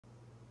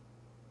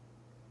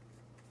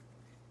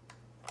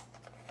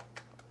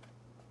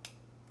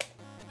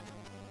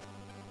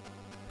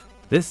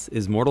This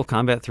is Mortal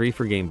Kombat 3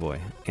 for Game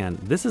Boy, and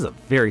this is a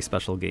very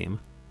special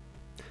game.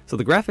 So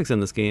the graphics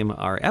in this game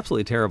are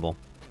absolutely terrible.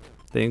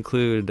 They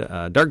include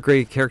dark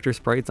gray character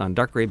sprites on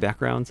dark gray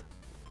backgrounds.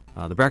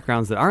 The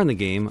backgrounds that are in the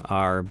game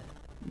are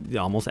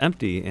almost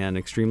empty and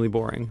extremely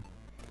boring.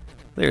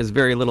 There's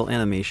very little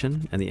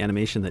animation, and the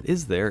animation that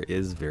is there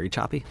is very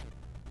choppy.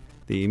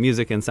 The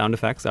music and sound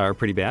effects are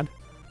pretty bad,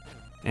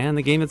 and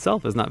the game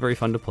itself is not very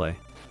fun to play.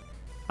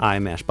 I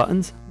mash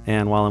buttons,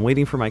 and while I'm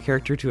waiting for my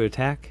character to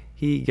attack,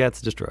 he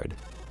gets destroyed.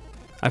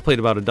 I've played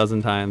about a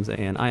dozen times,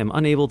 and I am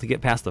unable to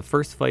get past the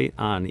first fight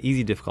on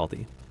easy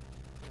difficulty.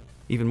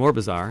 Even more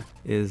bizarre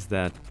is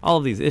that all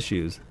of these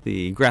issues,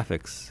 the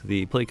graphics,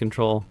 the play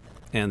control,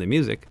 and the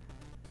music,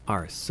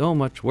 are so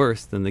much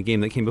worse than the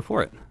game that came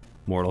before it,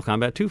 Mortal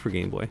Kombat 2 for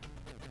Game Boy.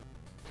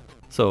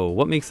 So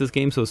what makes this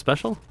game so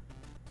special?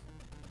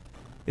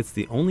 It's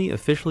the only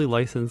officially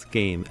licensed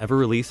game ever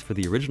released for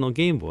the original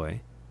Game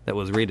Boy that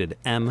was rated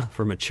M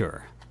for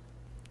mature.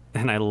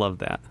 And I love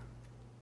that.